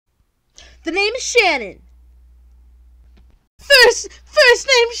The name is Shannon. First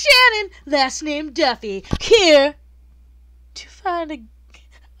name Shannon, last name Duffy. Here to find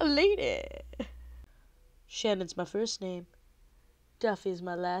a lady. Shannon's my first name. Duffy's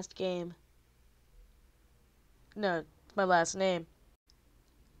my last game. No, it's my last name.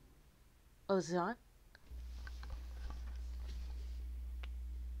 Oh, is it on?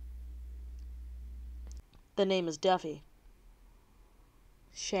 The name is Duffy.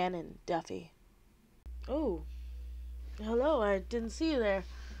 Shannon Duffy. Oh. Hello, I didn't see you there.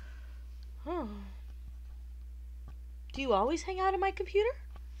 Huh. Do you always hang out at my computer?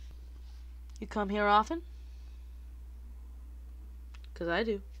 You come here often? 'Cause I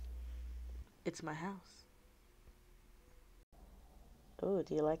do. It's my house. Oh,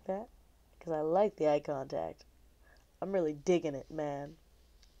 do you like that? 'Cause I like the eye contact. I'm really digging it, man.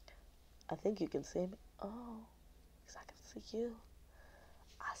 I think you can see me. Oh, 'cause I can see you.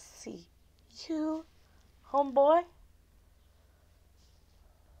 I see you, homeboy.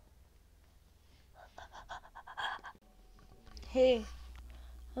 Hey,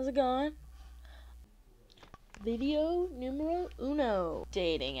 how's it going? Video numero uno.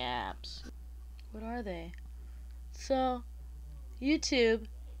 Dating apps. What are they? So, YouTube.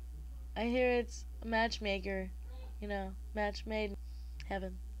 I hear it's a matchmaker. You know, match made in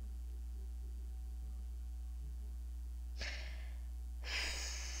heaven.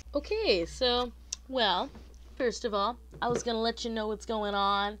 Okay, so, well, first of all, I was gonna let you know what's going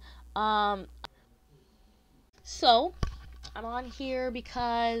on. So, I'm on here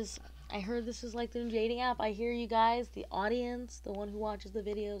because I heard this is like the new dating app. I hear you guys, the audience, the one who watches the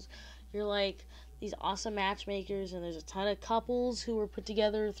videos, you're like these awesome matchmakers, and there's a ton of couples who were put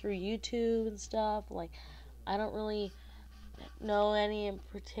together through YouTube and stuff. Like, I don't really know any in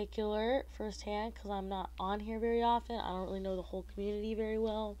particular firsthand because I'm not on here very often. I don't really know the whole community very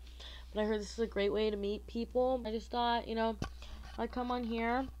well. But I heard this is a great way to meet people. I just thought, you know, I'd come on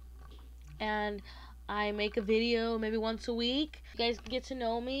here and I make a video maybe once a week. You guys get to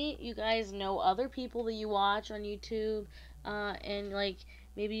know me. You guys know other people that you watch on YouTube. And, like,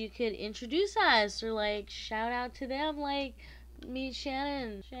 maybe you could introduce us or, like, shout out to them. Like, meet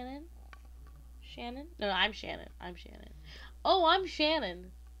Shannon. Shannon? Shannon? No, I'm Shannon. I'm Shannon. Oh, I'm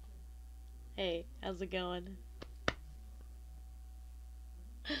Shannon. Hey, how's it going?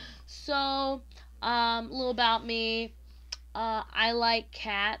 So, a little about me. I like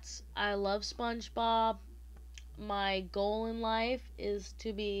cats. I love SpongeBob. My goal in life is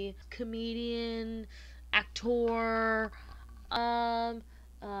to be comedian, actor, SNL.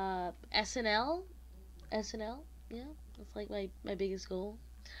 SNL, yeah, that's like my biggest goal.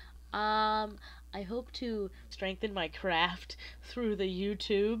 I hope to strengthen my craft through the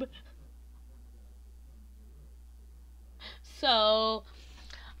YouTube. So,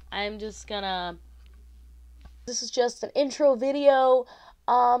 I'm just gonna... This is just an intro video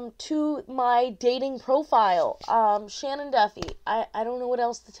to my dating profile. Shannon Duffy. I don't know what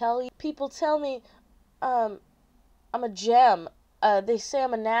else to tell you. People tell me I'm a gem. They say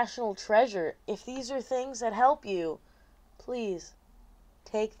I'm a national treasure. If these are things that help you, please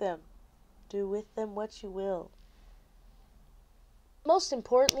take them. Do with them what you will. Most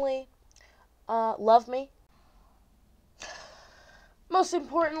importantly, love me. Most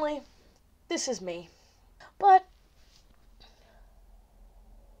importantly, this is me. But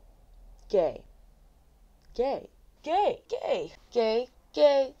gay. Gay. Gay. Gay. Gay.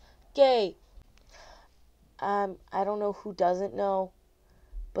 Gay. Gay. I don't know who doesn't know,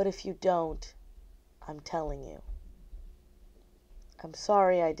 but if you don't, I'm telling you. I'm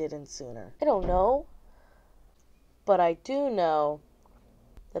sorry I didn't sooner. I don't know, but I do know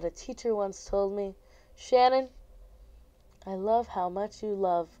that a teacher once told me, Shannon, I love how much you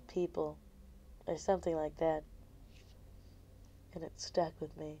love people, or something like that. And it stuck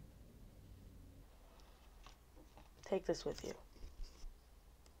with me. Take this with you.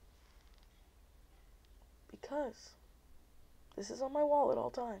 Because this is on my wall at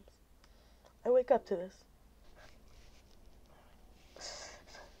all times. I wake up to this.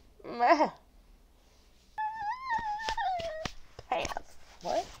 Pants.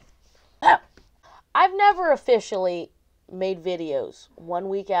 What? I've never officially made videos one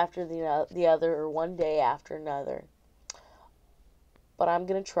week after the other or one day after another. But I'm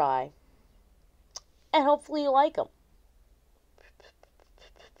going to try. And hopefully you like them.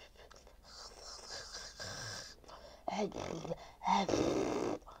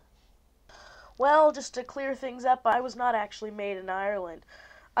 Well, just to clear things up, I was not actually made in Ireland.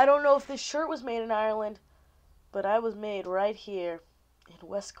 I don't know if this shirt was made in Ireland, but I was made right here in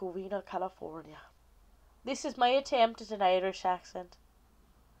West Covina, California. This is my attempt at an Irish accent.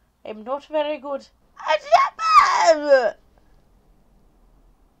 I'm not very good at Japan.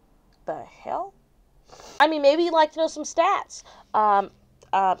 The hell? I mean, maybe you'd like to know some stats.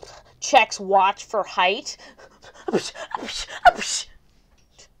 Checks watch for height.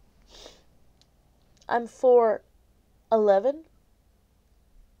 I'm 4'11".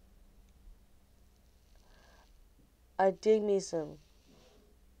 I dig me some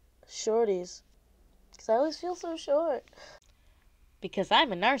shorties. Because I always feel so short. Because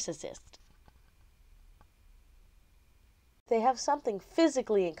I'm a narcissist. If they have something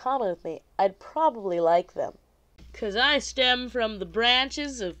physically in common with me, I'd probably like them. Because I stem from the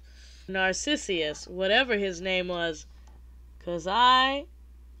branches of Narcissus, whatever his name was. Because I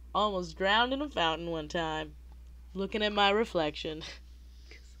almost drowned in a fountain one time, looking at my reflection.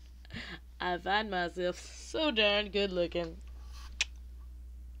 I find myself so darn good looking.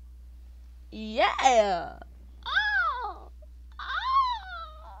 Yeah! Oh!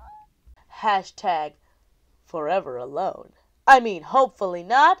 Oh! Hashtag forever alone. I mean, hopefully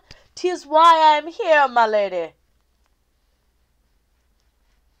not. 'Tis why I'm here, my lady.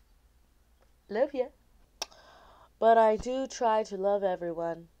 Love ya. But I do try to love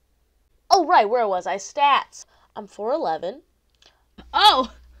everyone. Oh, right, where was I? Stats. I'm 4'11".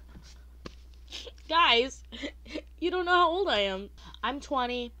 Oh! Guys, you don't know how old I am. I'm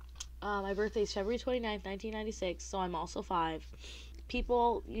 20. My birthday's February 29th, 1996, so I'm also 5.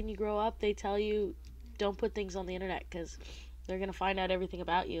 People, when you grow up, they tell you, don't put things on the internet, because they're going to find out everything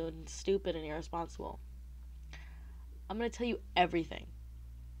about you, and it's stupid and irresponsible. I'm going to tell you everything.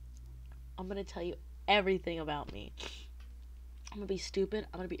 I'm going to tell you everything about me. I'm going to be stupid.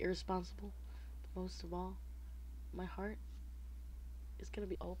 I'm going to be irresponsible. But most of all, my heart is going to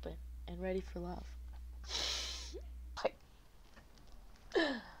be open and ready for love.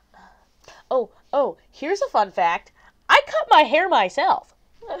 Oh, here's a fun fact. I cut my hair myself.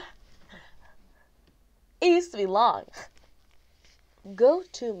 It used to be long. Go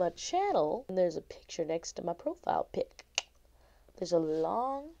to my channel, and there's a picture next to my profile pic. There's a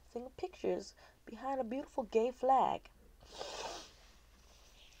long thing of pictures behind a beautiful gay flag.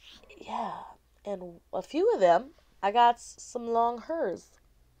 Yeah, and a few of them, I got some long hairs.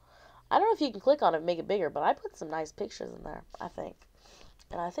 I don't know if you can click on it and make it bigger, but I put some nice pictures in there, I think.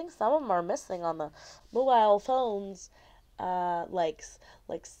 And I think some of them are missing on the mobile phones, like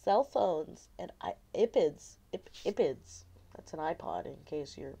cell phones and iPads. iPads. That's an iPod in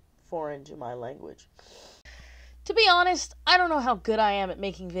case you're foreign to my language. To be honest, I don't know how good I am at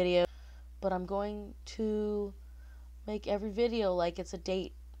making videos, but I'm going to make every video like it's a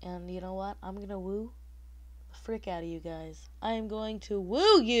date. And you know what? I'm going to woo the frick out of you guys. I am going to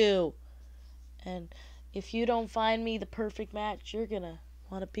woo you! And if you don't find me the perfect match, you're going to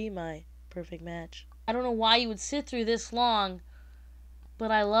want to be my perfect match. I don't know why you would sit through this long, but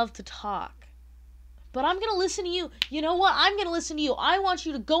I love to talk. But I'm going to listen to you. You know what? I'm going to listen to you. I want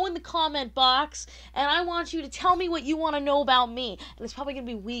you to go in the comment box, and I want you to tell me what you want to know about me. And it's probably going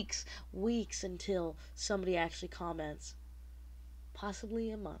to be weeks until somebody actually comments.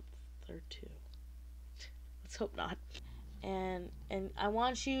 Possibly a month or 2. Let's hope not. And I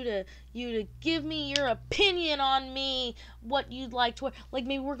want you to give me your opinion on me, what you'd like to wear. Like,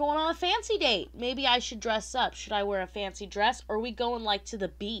 maybe we're going on a fancy date. Maybe I should dress up. Should I wear a fancy dress? Or are we going, like, to the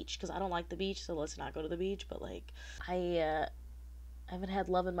beach? Because I don't like the beach, so let's not go to the beach. But, like, I haven't had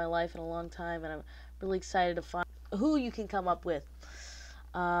love in my life in a long time, and I'm really excited to find who you can come up with.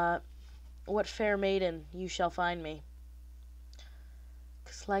 What fair maiden you shall find me.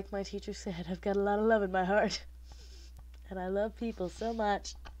 Because like my teacher said, I've got a lot of love in my heart. And I love people so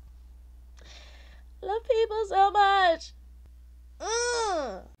much. I love people so much.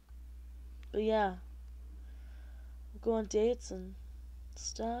 But yeah, we'll go on dates and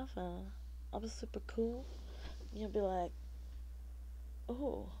stuff. I'll be super cool. You'll be like,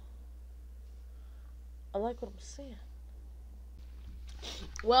 oh, I like what I'm seeing.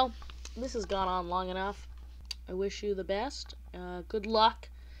 Well, this has gone on long enough. I wish you the best. Good luck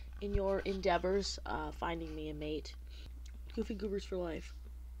in your endeavors finding me a mate. Goofy Goobers for life.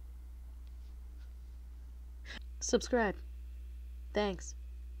 Subscribe. Thanks.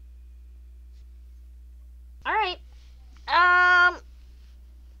 Alright.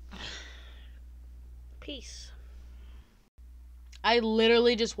 Peace. I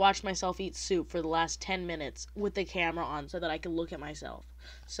literally just watched myself eat soup for the last 10 minutes with the camera on so that I could look at myself.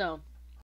 So,